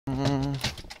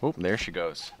Oh, there she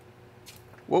goes.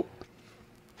 Whoa.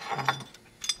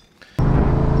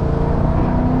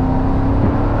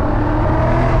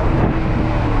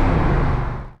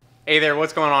 Hey there,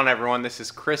 what's going on everyone? This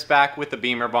is Chris back with the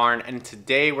Bimmer Barn, and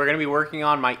today we're going to be working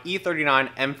on my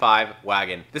E39 M5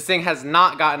 wagon. This thing has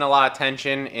not gotten a lot of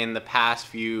attention in the past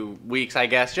few weeks, I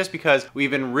guess, just because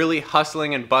we've been really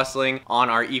hustling and bustling on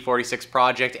our E46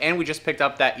 project, and we just picked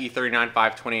up that E39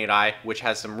 528i, which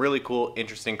has some really cool,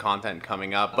 interesting content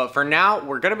coming up. But for now,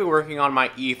 we're going to be working on my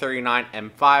E39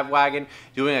 M5 wagon,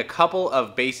 doing a couple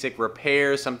of basic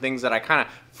repairs, some things that I kind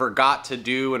of forgot to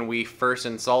do when we first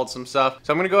installed some stuff.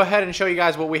 So I'm gonna go ahead and show you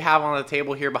guys what we have on the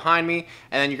table here behind me,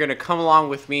 and then you're gonna come along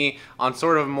with me on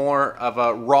sort of more of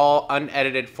a raw,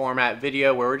 unedited format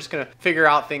video where we're just gonna figure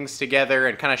out things together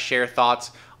and kind of share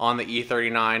thoughts on the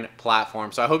E39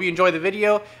 platform. So I hope you enjoy the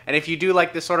video, and if you do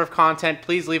like this sort of content,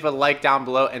 please leave a like down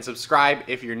below and subscribe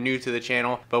if you're new to the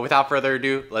channel. But without further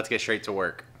ado, let's get straight to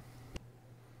work.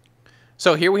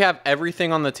 So here we have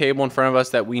everything on the table in front of us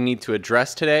that we need to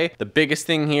address today. The biggest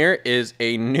thing here is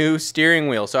a new steering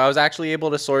wheel. So I was actually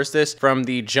able to source this from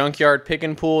the junkyard pick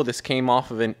and pull. This came off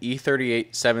of an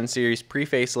E38 7 Series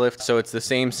pre-facelift. So it's the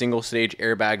same single stage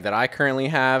airbag that I currently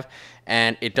have,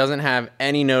 and it doesn't have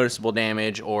any noticeable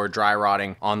damage or dry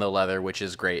rotting on the leather, which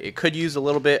is great. It could use a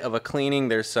little bit of a cleaning.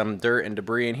 There's some dirt and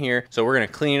debris in here, so we're gonna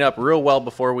clean it up real well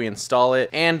before we install it.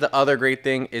 And the other great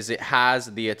thing is it has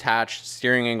the attached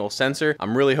steering angle sensor.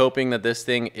 I'm really hoping that this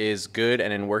thing is good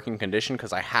and in working condition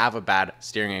because I have a bad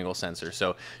steering angle sensor.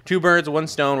 So two birds, one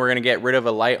stone. We're gonna get rid of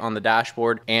a light on the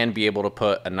dashboard and be able to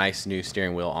put a nice new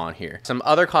steering wheel on here. Some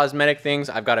other cosmetic things,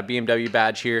 I've got a BMW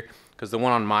badge here, because the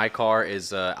one on my car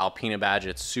is Alpina badge.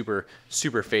 It's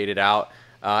super faded out.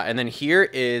 And then here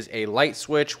is a light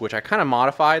switch, which I kind of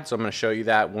modified, so I'm going to show you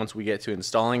that once we get to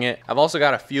installing it. I've also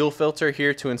got a fuel filter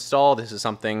here to install. This is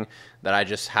something that I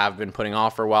just have been putting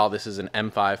off for a while. This is an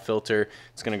M5 filter.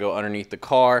 It's going to go underneath the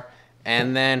car.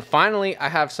 And then finally, I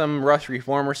have some rust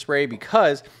reformer spray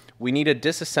because we need to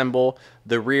disassemble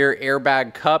the rear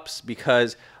airbag cups,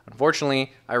 because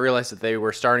unfortunately, I realized that they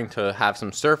were starting to have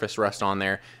some surface rust on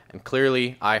there, and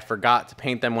clearly I forgot to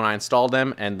paint them when I installed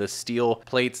them, and the steel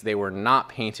plates, they were not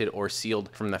painted or sealed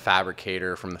from the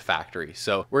fabricator, from the factory.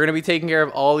 So we're gonna be taking care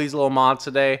of all these little mods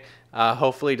today.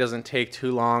 Hopefully it doesn't take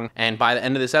too long, and by the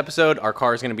end of this episode, our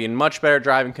car is gonna be in much better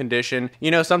driving condition.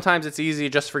 You know, sometimes it's easy to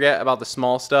just forget about the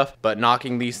small stuff, but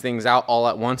knocking these things out all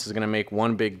at once is gonna make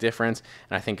one big difference,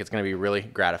 and I think it's gonna be really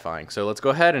gratifying. So let's go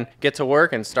ahead and get to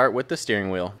work and start with the steering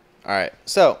wheel. All right,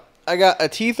 so I got a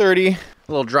T30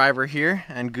 little driver here,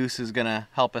 and Goose is gonna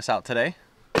help us out today.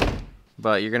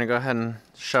 But you're gonna go ahead and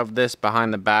shove this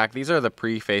behind the back. These are the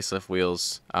pre-facelift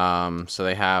wheels, so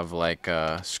they have like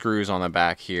screws on the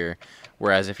back here,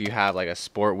 whereas if you have like a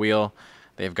sport wheel,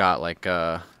 they've got like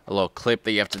a little clip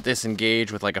that you have to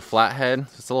disengage with like a flathead.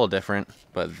 So it's a little different,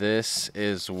 but this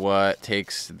is what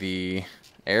takes the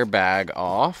airbag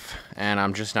off. And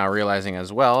I'm just now realizing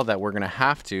as well that we're gonna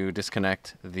have to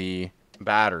disconnect the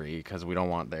battery because we don't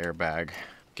want the airbag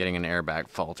getting an airbag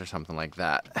fault or something like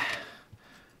that.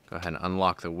 Go ahead and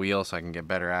unlock the wheel so I can get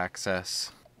better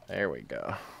access. There we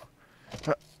go.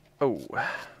 Oh,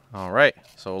 all right.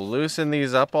 So loosen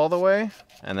these up all the way,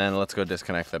 and then let's go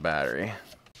disconnect the battery.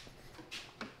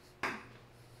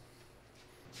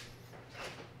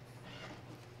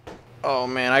 Oh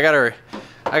man, I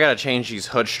gotta change these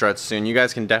hood struts soon. You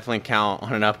guys can definitely count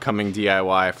on an upcoming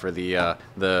DIY for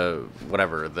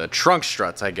the trunk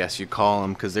struts, I guess you call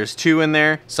them, because there's two in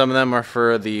there. Some of them are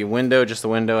for the window, just the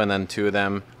window, and then two of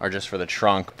them are just for the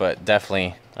trunk. But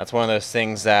definitely, that's one of those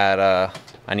things that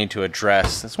I need to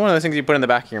address. It's one of those things you put in the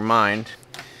back of your mind.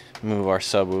 Move our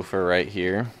subwoofer right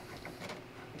here.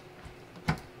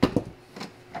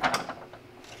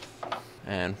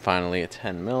 And finally a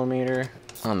 10mm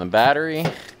on the battery.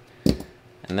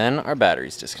 And then our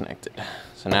battery's disconnected.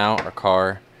 So now our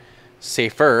car is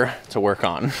safer to work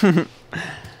on.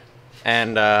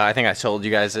 And I think I told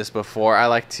you guys this before. I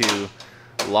like to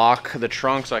lock the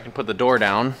trunk so I can put the door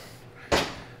down.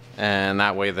 And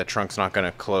that way the trunk's not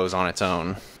gonna close on its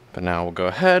own. But now we'll go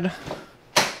ahead.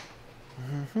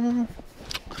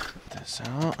 Put this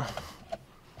out.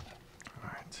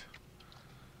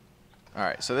 All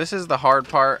right, so this is the hard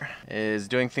part, is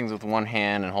doing things with one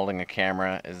hand and holding a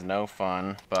camera is no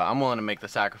fun, but I'm willing to make the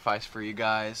sacrifice for you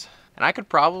guys. And I could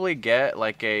probably get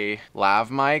like a lav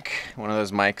mic, one of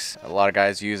those mics a lot of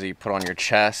guys use that you put on your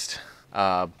chest,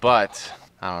 but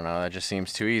I don't know, that just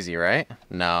seems too easy, right?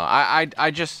 No, I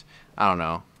don't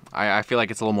know. I feel like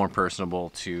it's a little more personable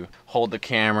to hold the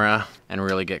camera and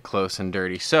really get close and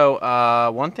dirty.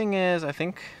 So one thing is, I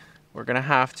think we're gonna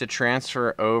have to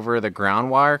transfer over the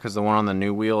ground wire because the one on the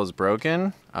new wheel is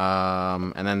broken.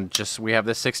 And then we have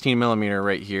this 16 millimeter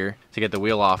right here to get the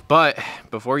wheel off. But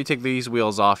before you take these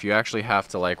wheels off, you actually have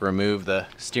to like remove the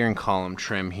steering column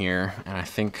trim here. And I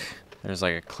think there's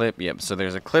like a clip. Yep, so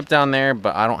there's a clip down there,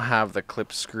 but I don't have the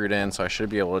clip screwed in, so I should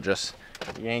be able to just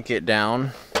yank it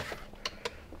down.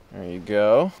 There you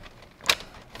go.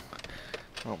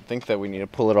 I don't think that we need to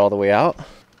pull it all the way out.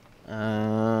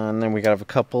 And then we got a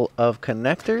couple of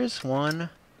connectors, 1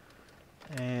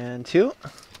 and 2.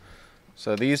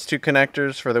 So these 2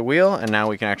 connectors for the wheel, and now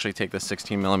we can actually take the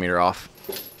 16 millimeter off.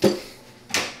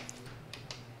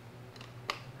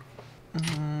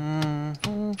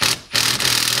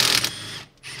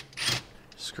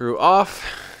 Screw off,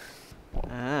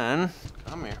 and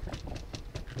come here.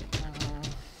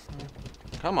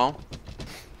 Come on.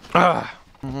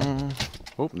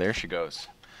 Oh, there she goes.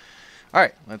 All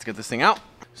right, let's get this thing out.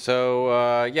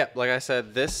 So yeah, like I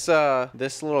said, this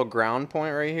little ground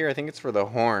point right here, I think it's for the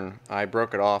horn. I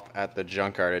broke it off at the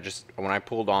junkyard. When I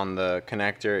pulled on the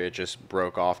connector, it just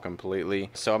broke off completely.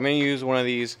 So I'm gonna use one of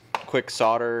these quick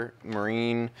solder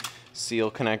marine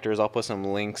seal connectors. I'll put some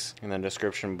links in the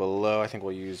description below. I think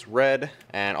we'll use red.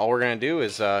 And all we're gonna do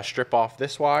is strip off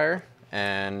this wire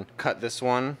and cut this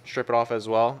one, strip it off as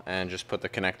well, and just put the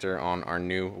connector on our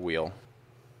new wheel.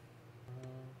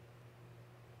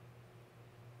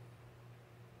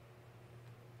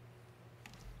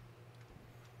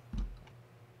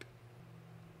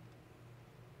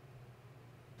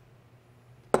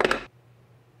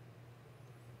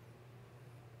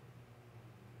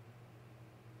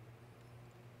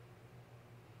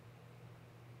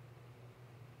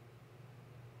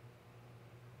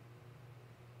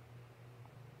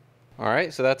 All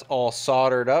right, so that's all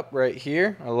soldered up right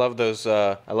here. I love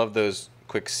those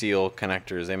quick seal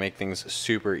connectors. They make things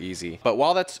super easy. But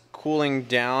while that's cooling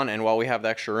down and while we have the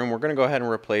extra room, we're gonna go ahead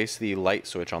and replace the light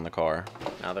switch on the car.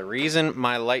 Now the reason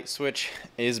my light switch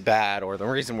is bad, or the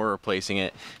reason we're replacing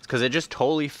it, is because it just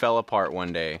totally fell apart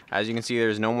one day. As you can see,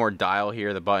 there's no more dial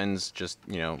here. The button's just,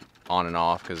 you know, on and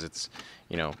off because it's,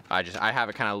 you know, I have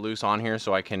it kind of loose on here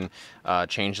so I can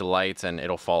change the lights and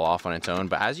it'll fall off on its own.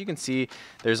 But as you can see,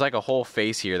 there's like a whole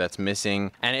face here that's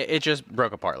missing, and it just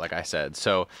broke apart, like I said.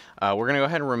 So we're gonna go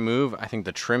ahead and remove, I think,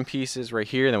 the trim pieces right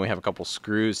here. Then we have a couple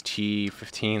screws,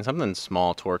 T15, something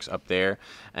small, Torx up there,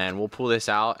 and we'll pull this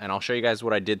out and I'll show you guys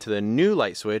what I did to the new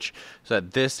light switch so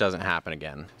that this doesn't happen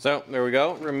again. So there we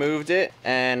go, removed it,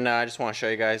 and I just want to show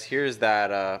you guys. Here's that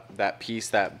that piece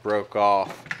that broke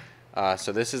off.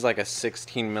 So this is like a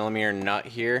 16 millimeter nut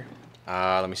here.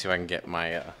 Let me see if I can get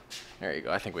my, there you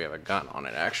go. I think we have a gun on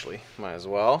it actually. Might as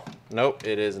well. Nope,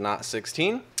 it is not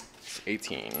 16, it's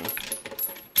 18.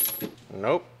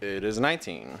 Nope, it is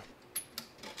 19.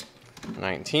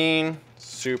 19,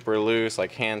 super loose,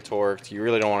 like hand torqued. You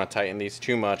really don't want to tighten these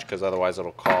too much because otherwise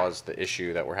it'll cause the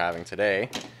issue that we're having today.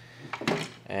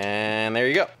 And there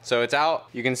you go. So it's out.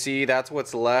 You can see that's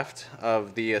what's left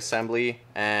of the assembly,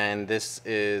 and this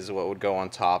is what would go on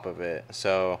top of it.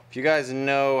 So if you guys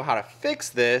know how to fix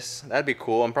this, that'd be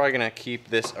cool. I'm probably gonna keep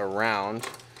this around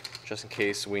just in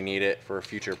case we need it for a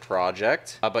future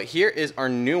project. But here is our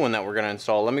new one that we're gonna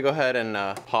install. Let me go ahead and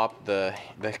pop the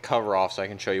cover off so I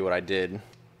can show you what I did.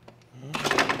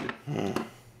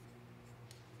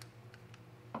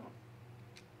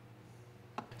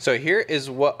 So here is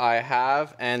what I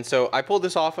have, and so I pulled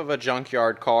this off of a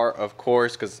junkyard car, of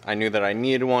course, because I knew that I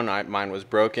needed one. Mine was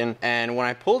broken, and when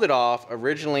I pulled it off,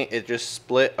 originally it just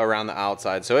split around the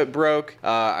outside, so it broke.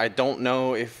 I don't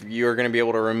know if you're going to be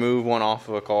able to remove one off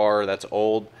of a car that's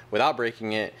old without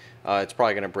breaking it. It's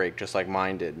probably going to break just like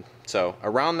mine did. So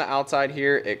around the outside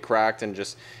here, it cracked and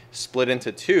just split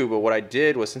into two, but what I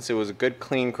did was, since it was a good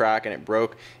clean crack and it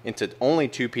broke into only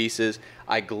two pieces,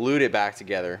 I glued it back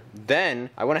together. Then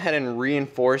I went ahead and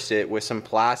reinforced it with some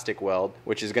plastic weld,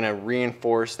 which is gonna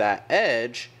reinforce that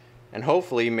edge and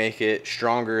hopefully make it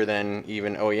stronger than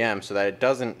even OEM so that it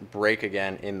doesn't break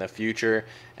again in the future.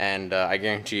 And I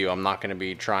guarantee you I'm not gonna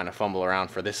be trying to fumble around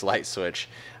for this light switch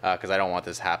because I don't want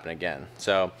this to happen again.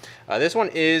 So this one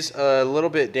is a little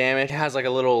bit damaged. It has like a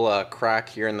little crack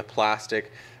here in the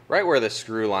plastic right where the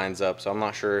screw lines up, so I'm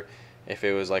not sure if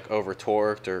it was like over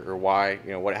torqued or why,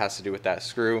 you know, what it has to do with that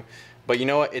screw. But you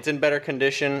know what, it's in better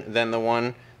condition than the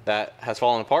one that has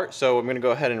fallen apart, so I'm gonna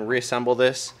go ahead and reassemble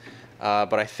this.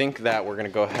 But I think that we're gonna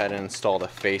go ahead and install the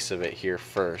face of it here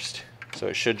first. So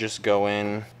it should just go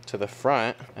in to the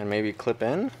front and maybe clip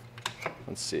in.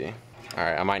 Let's see. All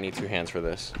right, I might need two hands for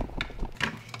this.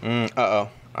 Uh-oh.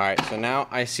 All right, so now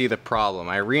I see the problem.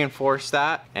 I reinforced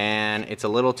that and it's a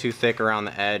little too thick around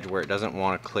the edge where it doesn't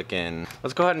want to click in.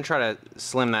 Let's go ahead and try to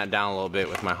slim that down a little bit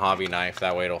with my hobby knife.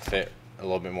 That way it'll fit a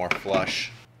little bit more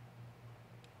flush.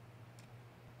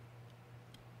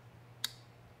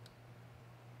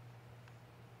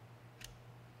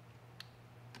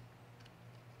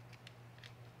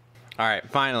 All right,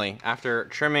 finally, after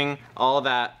trimming all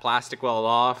that plastic weld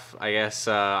off, I guess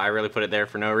I really put it there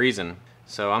for no reason.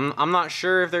 So I'm not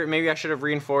sure if maybe I should have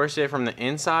reinforced it from the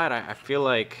inside. I feel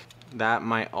like that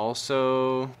might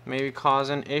also maybe cause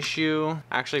an issue.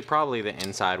 Actually, probably the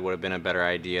inside would have been a better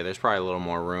idea. There's probably a little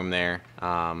more room there.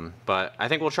 But I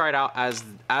think we'll try it out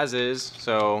as is.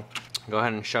 So go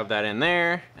ahead and shove that in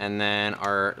there. And then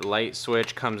our light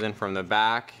switch comes in from the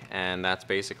back, and that's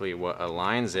basically what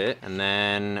aligns it. And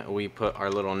then we put our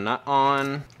little nut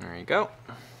on. There you go.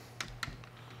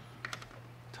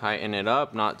 Tighten it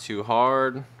up, not too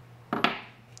hard.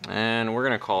 And we're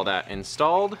gonna call that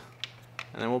installed.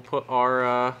 And then we'll put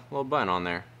our little button on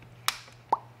there.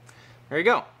 There you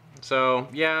go. So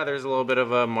yeah, there's a little bit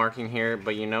of a marking here,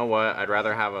 but you know what? I'd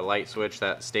rather have a light switch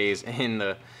that stays in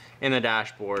the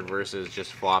dashboard versus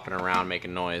just flopping around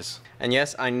making noise. And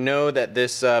yes, I know that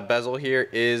this bezel here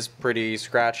is pretty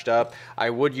scratched up. I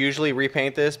would usually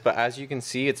repaint this, but as you can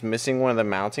see, it's missing one of the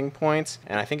mounting points,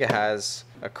 and I think it has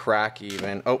a crack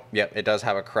even. Oh, yep, it does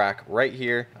have a crack right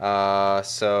here.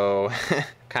 So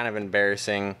kind of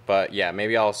embarrassing, but yeah,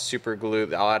 maybe I'll super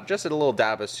glue. I'll add just a little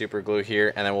dab of super glue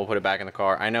here, and then we'll put it back in the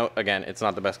car. I know, again, it's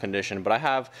not the best condition, but I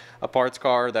have a parts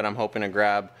car that I'm hoping to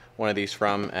grab one of these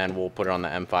from, and we'll put it on the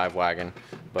M5 wagon.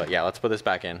 But yeah, let's put this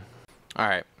back in. All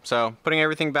right, so putting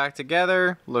everything back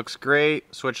together, looks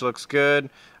great, switch looks good.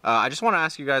 I just want to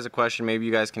ask you guys a question, maybe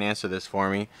you guys can answer this for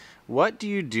me. What do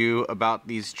you do about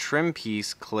these trim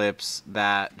piece clips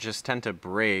that just tend to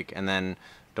break and then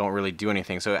don't really do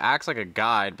anything? So it acts like a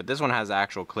guide, but this one has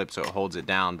actual clips so it holds it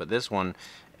down, but this one,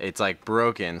 it's like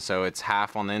broken, so it's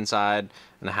half on the inside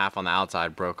and the half on the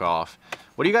outside broke off.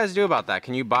 What do you guys do about that?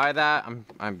 Can you buy that?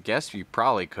 I guess you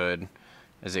probably could.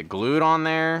 Is it glued on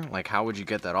there? Like, how would you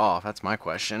get that off? That's my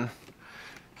question.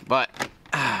 But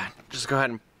just go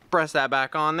ahead and press that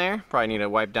back on there. Probably need to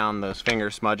wipe down those finger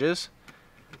smudges.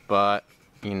 But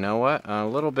you know what? A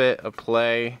little bit of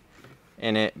play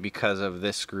in it because of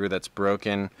this screw that's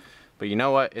broken. But you know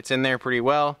what? It's in there pretty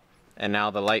well. And now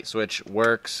the light switch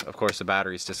works. Of course, the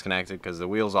battery's disconnected because the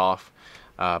wheel's off.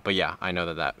 But yeah, I know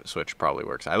that that switch probably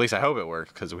works. At least I hope it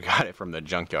works because we got it from the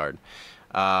junkyard.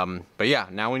 But yeah,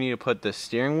 now we need to put the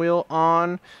steering wheel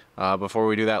on. Before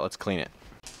we do that, let's clean it.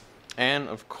 And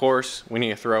of course, we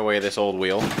need to throw away this old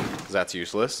wheel because that's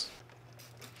useless.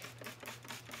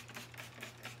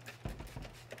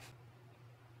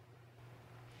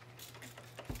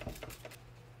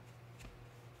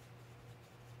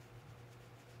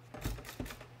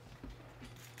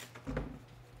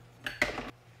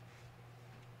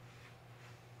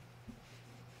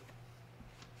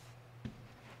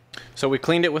 So we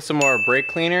cleaned it with some more brake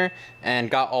cleaner and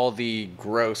got all the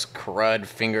gross crud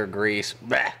finger grease.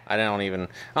 Blech. I don't even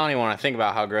want to think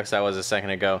about how gross that was a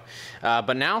second ago.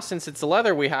 But now, since it's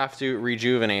leather, we have to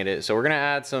rejuvenate it. So we're gonna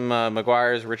add some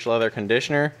Meguiar's Rich Leather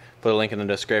Conditioner. Put a link in the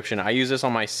description. I use this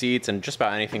on my seats and just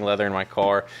about anything leather in my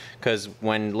car because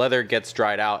when leather gets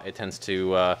dried out, it tends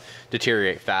to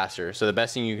deteriorate faster. So the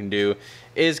best thing you can do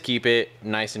is keep it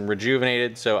nice and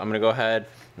rejuvenated. So I'm gonna go ahead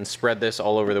and spread this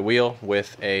all over the wheel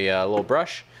with a little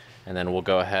brush, and then we'll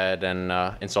go ahead and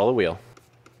install the wheel.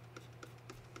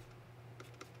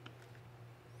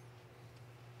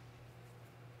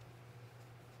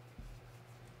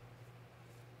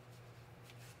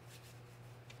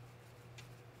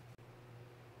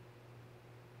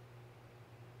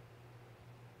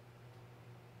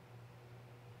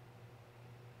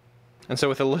 And so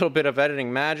with a little bit of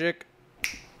editing magic,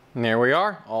 and there we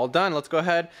are, all done. Let's go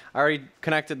ahead. I already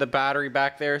connected the battery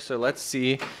back there, so let's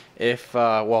see if,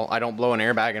 well, I don't blow an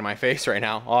airbag in my face right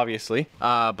now, obviously.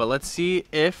 But let's see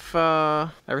if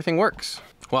everything works.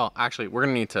 Well, actually, we're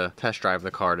gonna need to test drive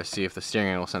the car to see if the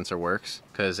steering wheel sensor works,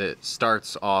 because it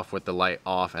starts off with the light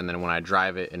off, and then when I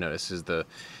drive it, it notices the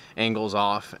angles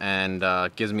off and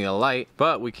gives me a light.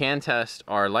 But we can test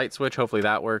our light switch. Hopefully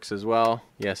that works as well.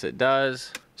 Yes, it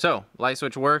does. So, light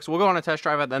switch works. We'll go on a test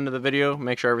drive at the end of the video,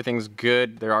 make sure everything's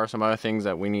good. There are some other things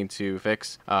that we need to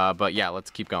fix, but yeah,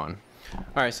 let's keep going.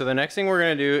 All right, so the next thing we're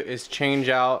gonna do is change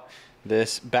out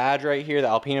this badge right here, the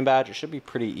Alpina badge. It should be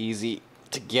pretty easy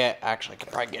to get. Actually, I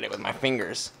can probably get it with my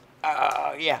fingers.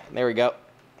 Yeah, there we go.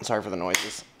 Sorry for the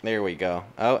noises. There we go.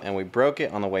 Oh, and we broke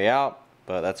it on the way out,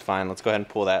 but that's fine. Let's go ahead and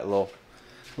pull that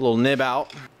little nib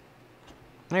out.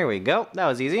 There we go. That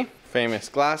was easy. famous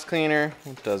glass cleaner.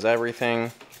 It does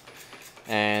everything.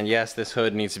 And yes, this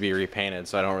hood needs to be repainted,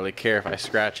 so I don't really care if I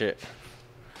scratch it.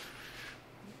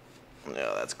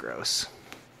 No, that's gross.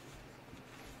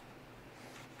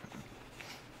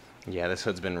 Yeah, this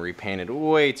hood's been repainted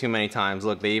way too many times.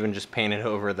 Look, they even just painted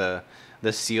over the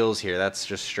seals here. That's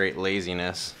just straight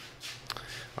laziness.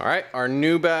 All right, our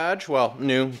new badge. Well,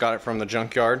 new, got it from the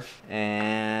junkyard.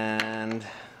 And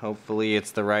hopefully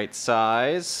it's the right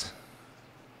size.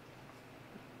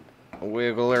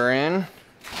 Wiggle her in.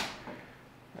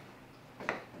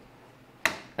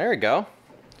 There we go.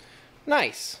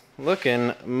 Nice.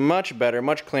 Looking much better,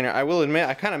 much cleaner. I will admit,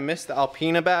 I kind of missed the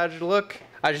Alpina badge look.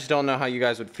 I just don't know how you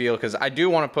guys would feel, because I do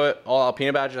want to put all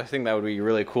Alpina badges. I think that would be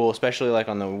really cool, especially like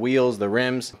on the wheels, the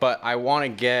rims. But I want to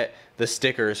get the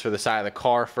stickers for the side of the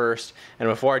car first. And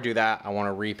before I do that, I want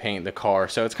to repaint the car.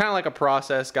 So it's kind of like a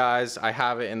process, guys. I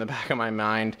have it in the back of my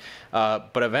mind.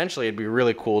 But eventually it'd be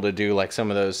really cool to do like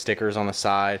some of those stickers on the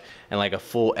side and like a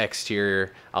full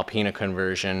exterior Alpina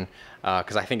conversion.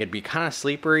 Because I think it'd be kind of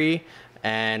sleepery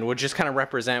and would just kind of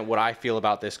represent what I feel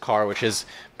about this car, which is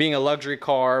being a luxury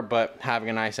car, but having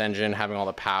a nice engine, having all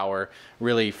the power,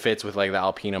 really fits with like the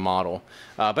Alpina model.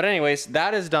 But anyways,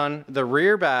 that is done. The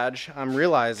rear badge, I'm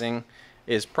realizing,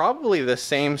 is probably the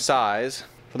same size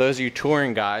for those of you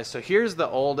touring guys. So here's the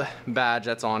old badge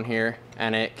that's on here,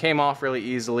 and it came off really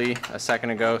easily a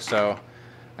second ago, so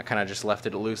I kind of just left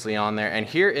it loosely on there. And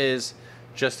here is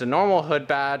just a normal hood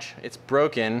badge. It's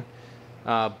broken.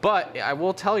 But I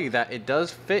will tell you that it does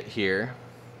fit here,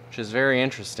 which is very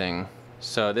interesting.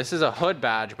 So this is a hood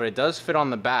badge, but it does fit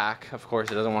on the back. Of course,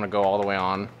 it doesn't want to go all the way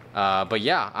on. But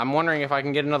yeah, I'm wondering if I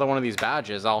can get another one of these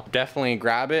badges. I'll definitely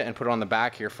grab it and put it on the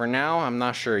back here. For now, I'm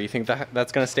not sure. You think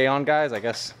that's going to stay on, guys? I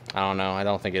guess, I don't know. I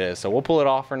don't think it is. So we'll pull it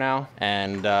off for now.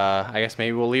 And I guess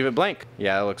maybe we'll leave it blank.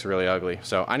 Yeah, it looks really ugly.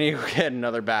 So I need to get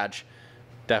another badge.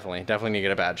 Definitely need to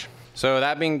get a badge. So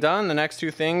that being done, the next two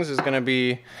things is going to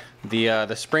be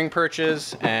the spring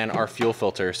perches and our fuel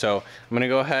filter. So I'm going to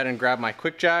go ahead and grab my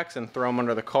quick jacks and throw them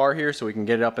under the car here so we can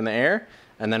get it up in the air,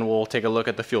 and then we'll take a look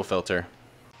at the fuel filter.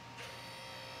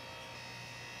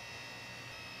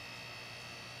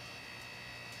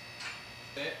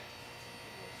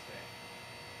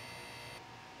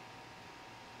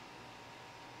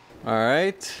 All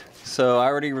right. So I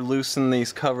already loosened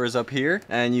these covers up here,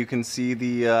 and you can see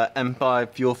the M5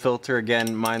 fuel filter.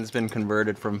 Again, mine's been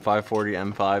converted from 540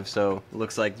 M5, so it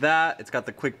looks like that. It's got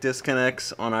the quick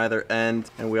disconnects on either end,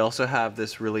 and we also have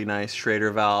this really nice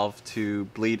Schrader valve to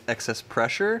bleed excess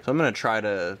pressure. So I'm gonna try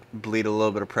to bleed a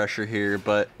little bit of pressure here,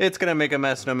 but it's gonna make a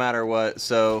mess no matter what.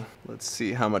 So let's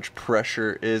see how much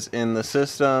pressure is in the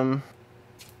system.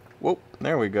 Whoop,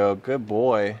 there we go, good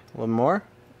boy. A little more.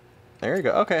 There you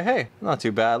go. Okay, hey, not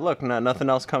too bad. Look, nothing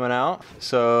else coming out.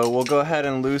 So we'll go ahead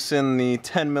and loosen the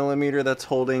 10 millimeter that's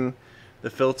holding the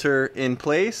filter in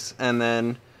place, and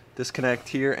then disconnect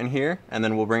here and here, and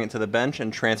then we'll bring it to the bench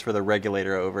and transfer the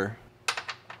regulator over.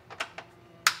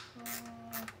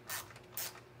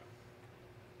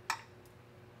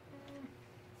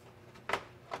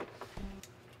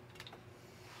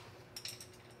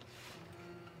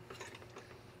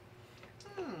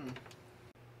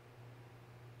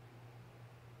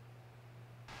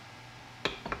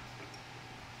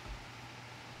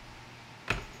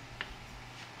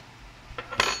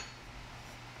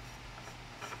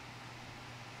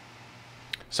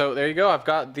 So there you go, I've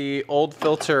got the old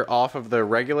filter off of the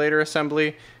regulator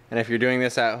assembly, and if you're doing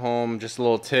this at home, just a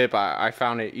little tip, I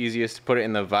found it easiest to put it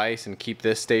in the vise and keep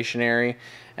this stationary,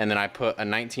 and then I put a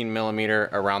 19 millimeter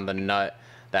around the nut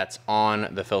that's on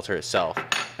the filter itself.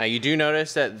 Now you do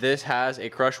notice that this has a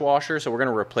crush washer, so we're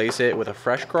gonna replace it with a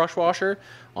fresh crush washer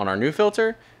on our new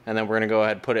filter, and then we're gonna go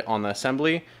ahead and put it on the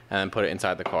assembly, and then put it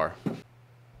inside the car.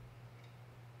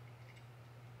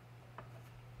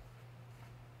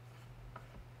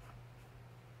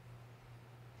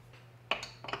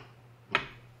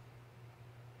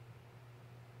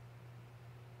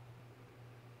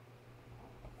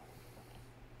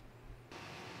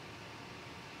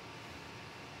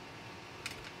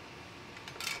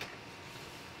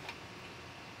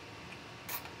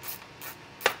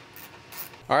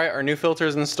 All right, our new filter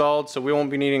is installed, so we won't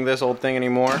be needing this old thing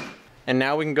anymore. And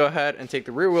now we can go ahead and take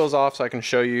the rear wheels off so I can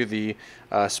show you the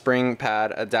spring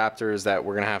pad adapters that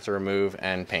we're gonna have to remove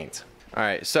and paint. All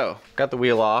right, so got the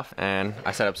wheel off and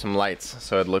I set up some lights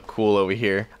so it'd look cool over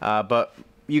here. But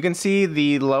you can see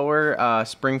the lower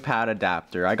spring pad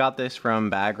adapter. I got this from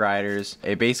Bag Riders.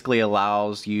 It basically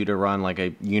allows you to run like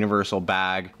a universal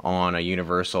bag on a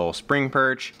universal spring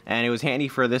perch, and it was handy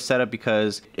for this setup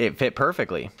because it fit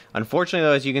perfectly. Unfortunately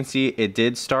though, as you can see, it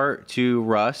did start to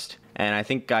rust, and I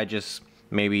think I just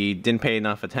maybe didn't pay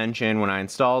enough attention when I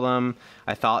installed them.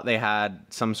 I thought they had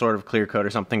some sort of clear coat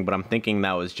or something, but I'm thinking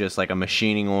that was just like a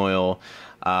machining oil,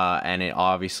 and it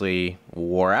obviously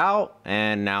wore out,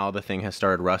 and now the thing has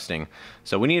started rusting.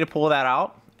 So we need to pull that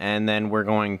out, and then we're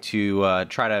going to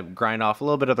try to grind off a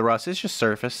little bit of the rust. It's just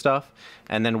surface stuff,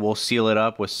 and then we'll seal it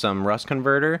up with some rust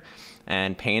converter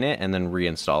and paint it, and then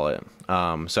reinstall it.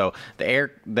 So the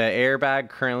airbag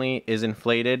currently is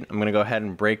inflated. I'm gonna go ahead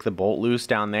and break the bolt loose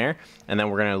down there, and then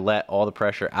we're gonna let all the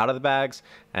pressure out of the bags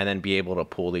and then be able to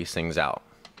pull these things out.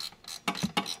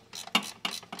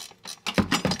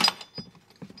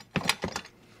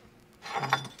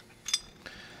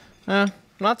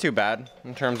 Not too bad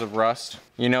in terms of rust.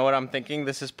 You know what I'm thinking?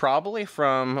 This is probably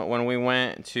from when we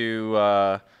went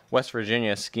to West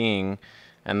Virginia skiing,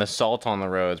 and the salt on the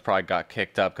roads probably got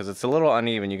kicked up because it's a little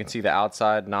uneven. You can see the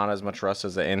outside, not as much rust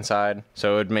as the inside.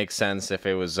 So it would make sense if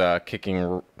it was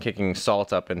kicking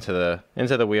salt up into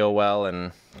the wheel well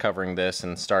and covering this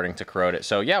and starting to corrode it.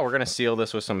 So yeah, we're gonna seal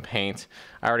this with some paint.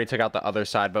 I already took out the other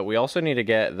side, but we also need to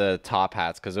get the top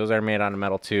hats because those are made out of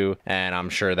metal too. And I'm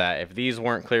sure that if these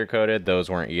weren't clear coated,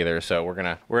 those weren't either. So we're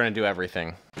gonna do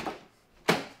everything.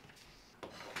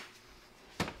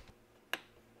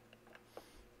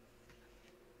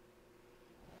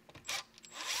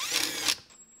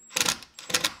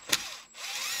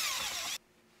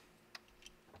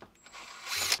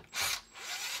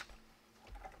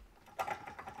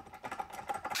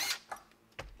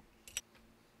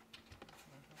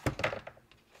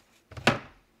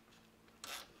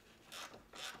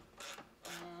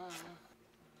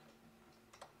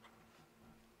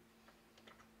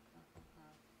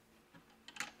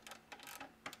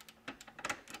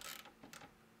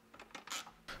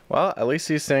 Well, at least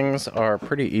these things are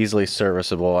pretty easily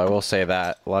serviceable. I will say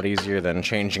that. A lot easier than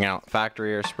changing out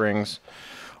factory air springs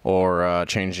or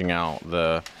changing out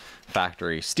the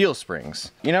factory steel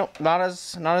springs. You know, not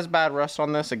as bad rust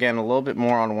on this. Again, a little bit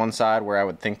more on one side where I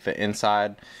would think the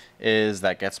inside is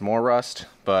that gets more rust.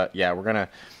 But yeah, we're gonna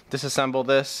disassemble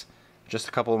this, just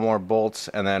a couple more bolts,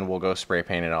 and then we'll go spray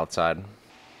paint it outside.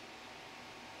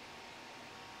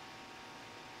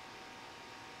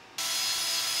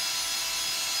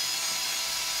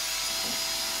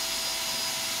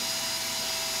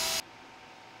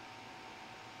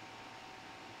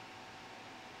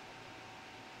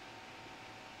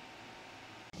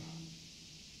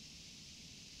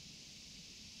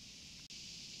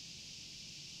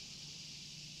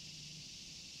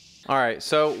 Alright,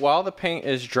 so while the paint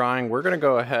is drying, we're going to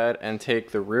go ahead and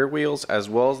take the rear wheels as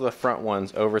well as the front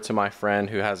ones over to my friend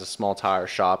who has a small tire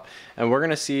shop, and we're going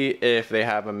to see if they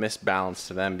have a misbalance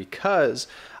to them, because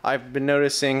I've been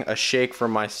noticing a shake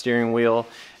from my steering wheel,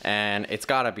 and it's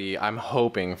got to be, I'm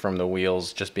hoping, from the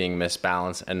wheels just being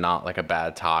misbalanced and not like a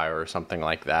bad tire or something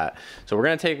like that. So we're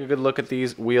going to take a good look at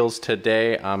these wheels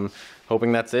today. I'm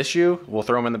hoping that's the issue. We'll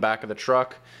throw them in the back of the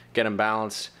truck, get them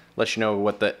balanced, let you know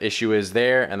what the issue is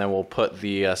there, and then we'll put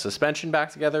the suspension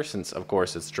back together, since of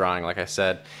course it's drying like I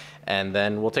said, and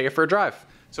then we'll take it for a drive.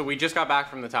 So we just got back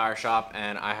from the tire shop,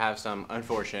 and I have some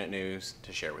unfortunate news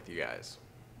to share with you guys.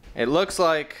 It looks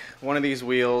like one of these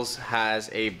wheels has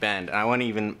a bend. I wouldn't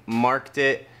even marked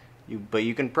it, but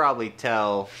you can probably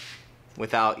tell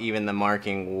without even the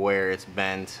marking where it's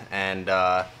bent. And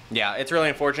yeah, it's really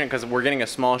unfortunate because we're getting a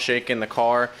small shake in the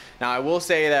car. Now I will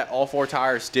say that all 4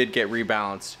 tires did get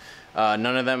rebalanced.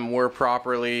 None of them were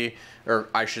properly, or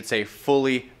I should say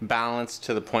fully balanced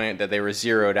to the point that they were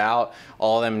zeroed out.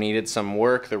 All of them needed some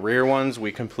work. The rear ones,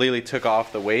 we completely took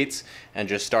off the weights and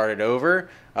just started over.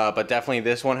 But definitely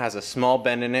this one has a small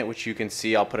bend in it, which you can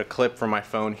see. I'll put a clip from my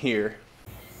phone here.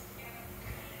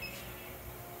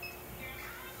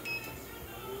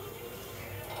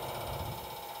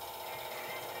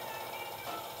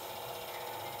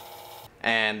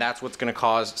 And that's what's going to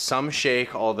cause some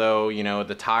shake, although, you know,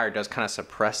 the tire does kind of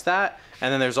suppress that.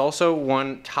 And then there's also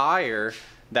one tire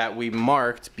that we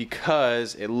marked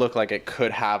because it looked like it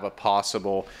could have a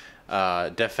possible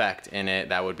defect in it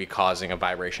that would be causing a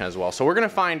vibration as well. So we're going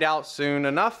to find out soon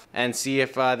enough and see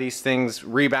if these things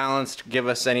rebalanced give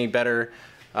us any better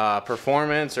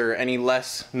performance or any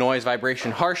less noise,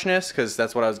 vibration, harshness, because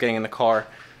that's what I was getting in the car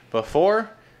before.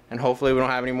 And hopefully we don't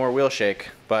have any more wheel shake.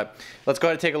 But let's go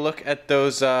ahead and take a look at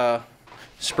those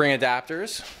spring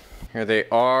adapters. Here they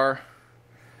are.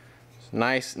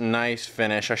 Nice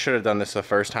finish. I should have done this the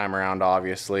first time around,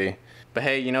 obviously. But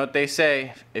hey, you know what they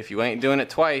say, if you ain't doing it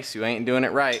twice, you ain't doing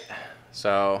it right.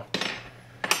 So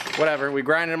whatever, we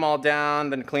grinded them all down,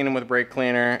 then cleaned them with brake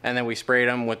cleaner, and then we sprayed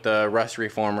them with the rust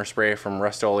reformer spray from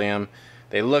Rust-Oleum.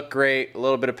 They look great. A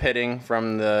little bit of pitting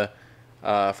from the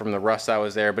from the rust that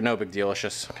was there, but no big deal. It's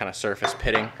just kind of surface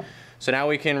pitting. So now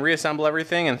we can reassemble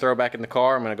everything and throw it back in the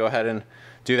car. I'm gonna go ahead and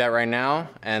do that right now,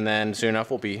 and then soon enough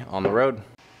we'll be on the road.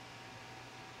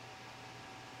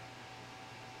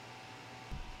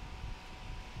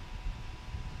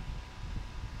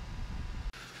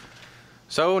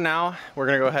 So now we're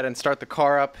gonna go ahead and start the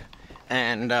car up.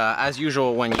 And as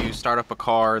usual, when you start up a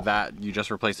car that you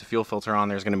just replaced the fuel filter on,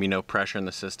 there's gonna be no pressure in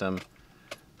the system.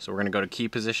 So we're gonna go to key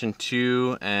position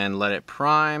 2 and let it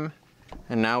prime.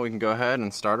 And now we can go ahead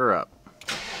and start her up.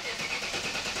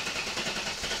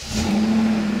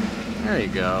 There you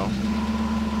go.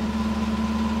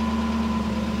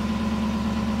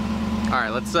 All right,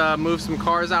 let's move some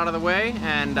cars out of the way.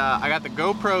 And I got the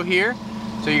GoPro here,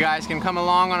 so you guys can come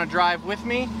along on a drive with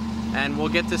me, and we'll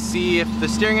get to see if the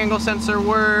steering angle sensor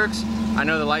works. I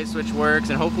know the light switch works,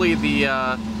 and hopefully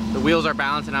the wheels are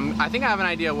balanced. And I think I have an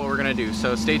idea what we're gonna do,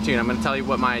 so stay tuned. I'm gonna tell you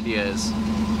what my idea is.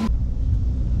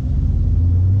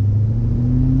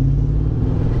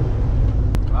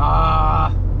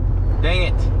 Ah, dang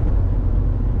it.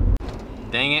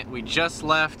 Dang it, we just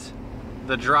left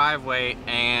the driveway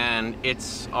and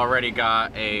it's already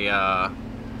got a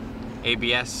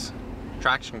ABS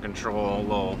traction control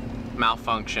little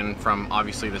malfunction from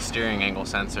obviously the steering angle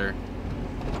sensor.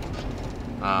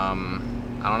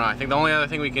 I don't know, I think the only other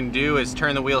thing we can do is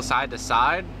turn the wheel side to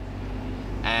side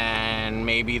and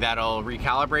maybe that'll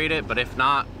recalibrate it, but if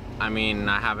not, I mean,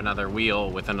 I have another wheel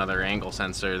with another angle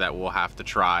sensor that we'll have to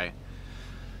try.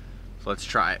 So let's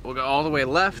try it. We'll go all the way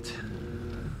left,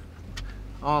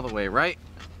 all the way right,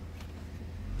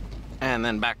 and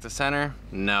then back to center.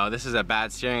 No, this is a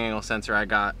bad steering angle sensor I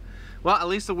got. Well, at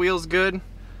least the wheel's good.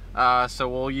 So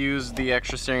we'll use the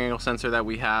extra steering angle sensor that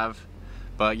we have.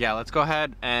 But yeah, let's go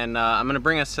ahead and I'm gonna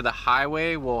bring us to the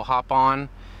highway. We'll hop on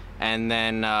and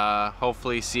then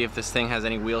hopefully see if this thing has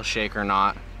any wheel shake or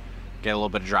not. Get a little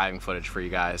bit of driving footage for you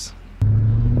guys.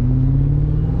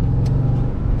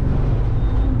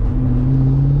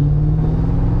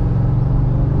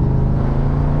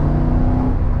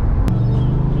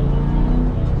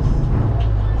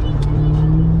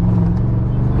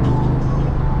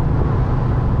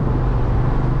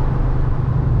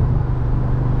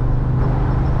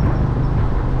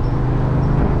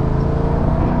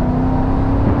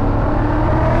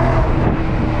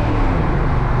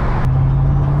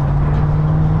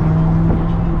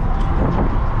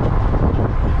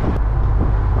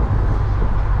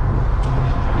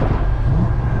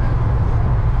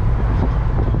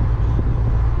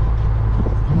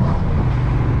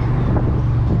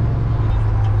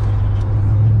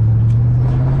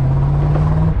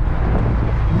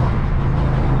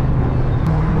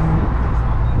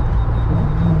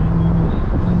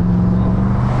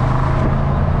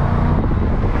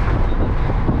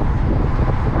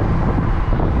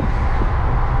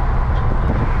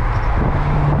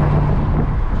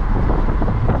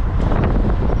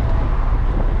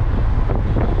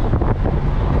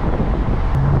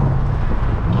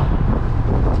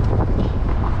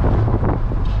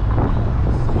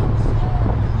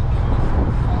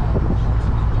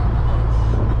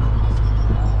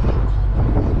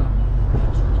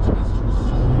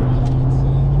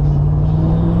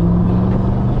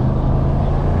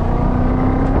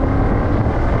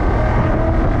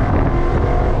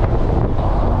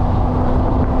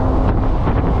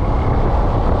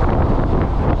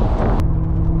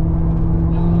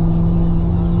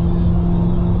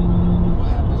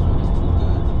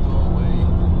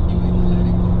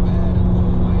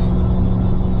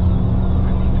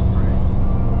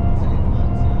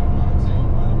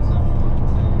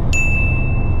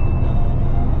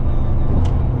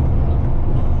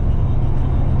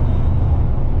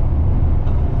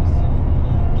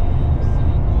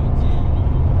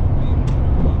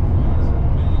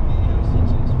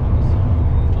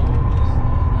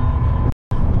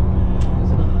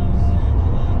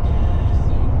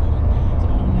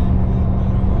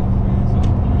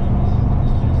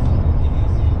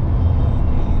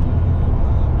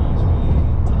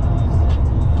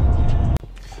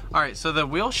 Alright, so the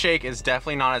wheel shake is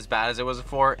definitely not as bad as it was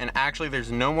before, and actually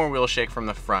there's no more wheel shake from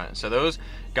the front. So those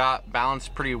got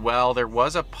balanced pretty well. There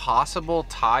was a possible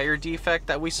tire defect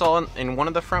that we saw in one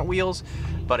of the front wheels,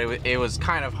 but it was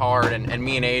kind of hard, and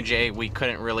me and AJ, we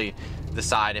couldn't really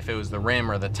decide if it was the rim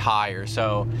or the tire.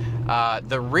 So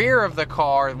the rear of the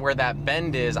car, where that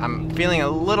bend is, I'm feeling a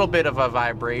little bit of a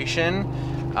vibration.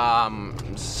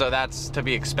 So that's to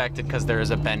be expected because there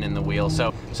is a bend in the wheel.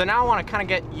 So now I want to kind of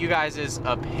get you guys'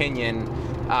 opinion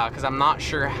because I'm not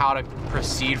sure how to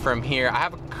proceed from here. I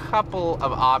have a couple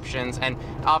of options, and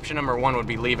option number one would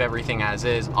be leave everything as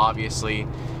is, obviously.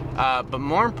 But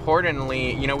more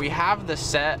importantly, you know, we have the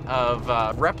set of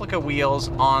replica wheels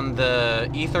on the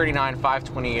E39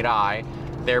 528i.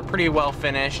 They're pretty well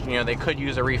finished. You know, they could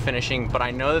use a refinishing, but I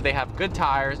know that they have good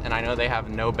tires and I know they have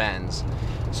no bends.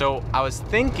 So I was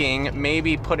thinking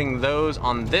maybe putting those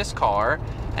on this car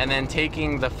and then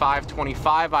taking the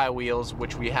 525i wheels,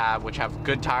 which have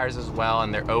good tires as well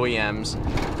and they're OEMs,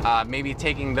 maybe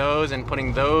taking those and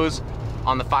putting those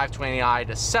on the 520i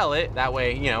to sell it. That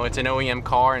way, you know, it's an OEM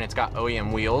car and it's got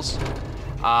OEM wheels.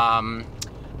 And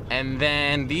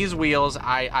then these wheels,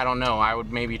 I don't know, I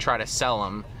would maybe try to sell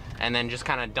them and then just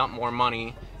kind of dump more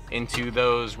money into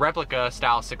those replica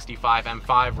style 65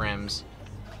 M5 rims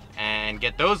and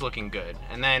get those looking good.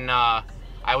 And then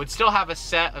I would still have a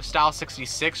set of style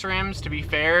 66 rims, to be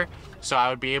fair, so I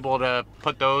would be able to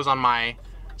put those on my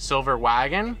silver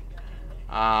wagon.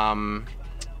 And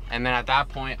then at that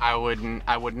point, I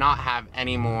would not have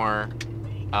any more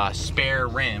spare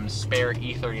rims, spare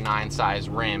E39 size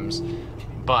rims,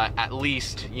 but at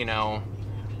least, you know,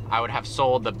 I would have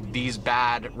sold these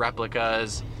bad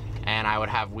replicas and I would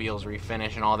have wheels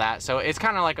refinished and all that. So it's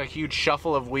kind of like a huge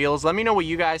shuffle of wheels. Let me know what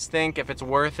you guys think, if it's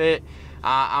worth it.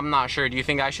 I'm not sure. Do you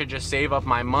think I should just save up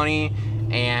my money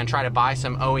and try to buy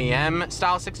some OEM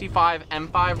style 65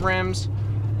 M5 rims?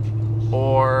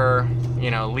 Or, you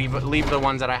know, leave the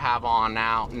ones that I have on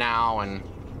now, and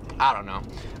I don't know.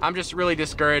 I'm just really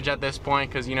discouraged at this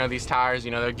point because, you know, these tires,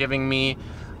 you know, they're giving me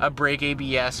a brake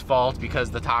ABS fault because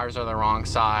the tires are the wrong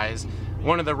size.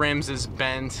 One of the rims is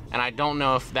bent and I don't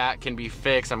know if that can be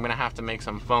fixed. I'm gonna have to make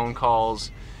some phone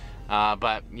calls.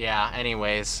 But yeah,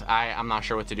 anyways, I'm not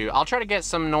sure what to do. I'll try to get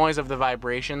some noise of the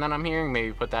vibration that I'm hearing,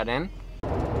 maybe put that in.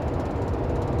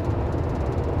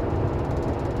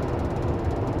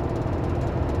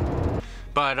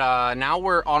 But now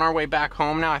we're on our way back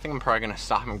home now. I think I'm probably gonna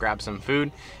stop and grab some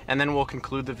food and then we'll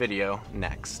conclude the video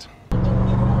next.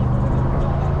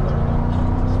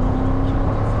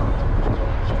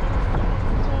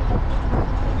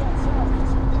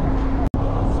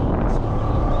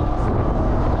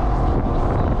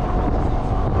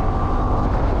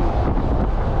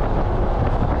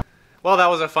 Well, that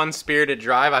was a fun spirited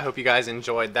drive. I hope you guys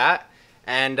enjoyed that.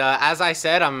 And as I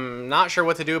said, I'm not sure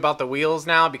what to do about the wheels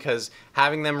now because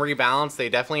having them rebalanced, they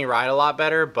definitely ride a lot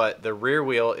better, but the rear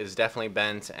wheel is definitely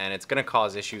bent and it's gonna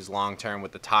cause issues long term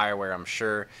with the tire wear, I'm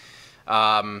sure.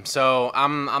 So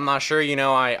I'm not sure, you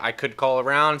know, I could call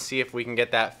around, see if we can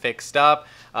get that fixed up.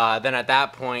 Then at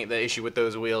that point, the issue with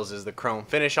those wheels is the chrome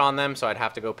finish on them, so I'd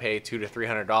have to go pay $200 to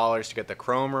 $300 to get the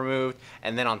chrome removed,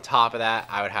 and then on top of that,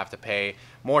 I would have to pay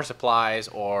more supplies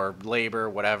or labor,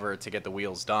 whatever, to get the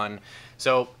wheels done.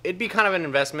 So it'd be kind of an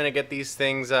investment to get these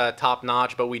things top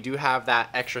notch, but we do have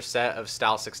that extra set of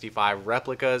Style 65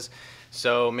 replicas.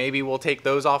 So maybe we'll take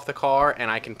those off the car and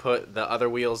I can put the other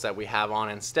wheels that we have on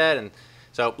instead. And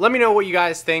so let me know what you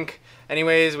guys think.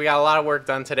 Anyways, we got a lot of work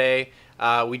done today.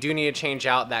 We do need to change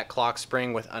out that clock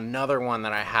spring with another one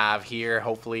that I have here.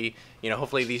 Hopefully, you know,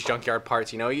 hopefully these junkyard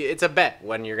parts, you know, it's a bet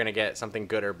when you're gonna get something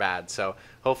good or bad. So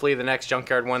hopefully the next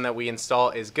junkyard one that we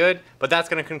install is good. But that's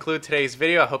gonna conclude today's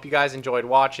video. I hope you guys enjoyed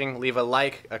watching. Leave a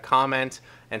like, a comment,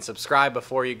 and subscribe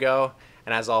before you go.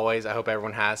 And as always, I hope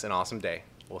everyone has an awesome day.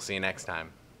 We'll see you next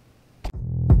time.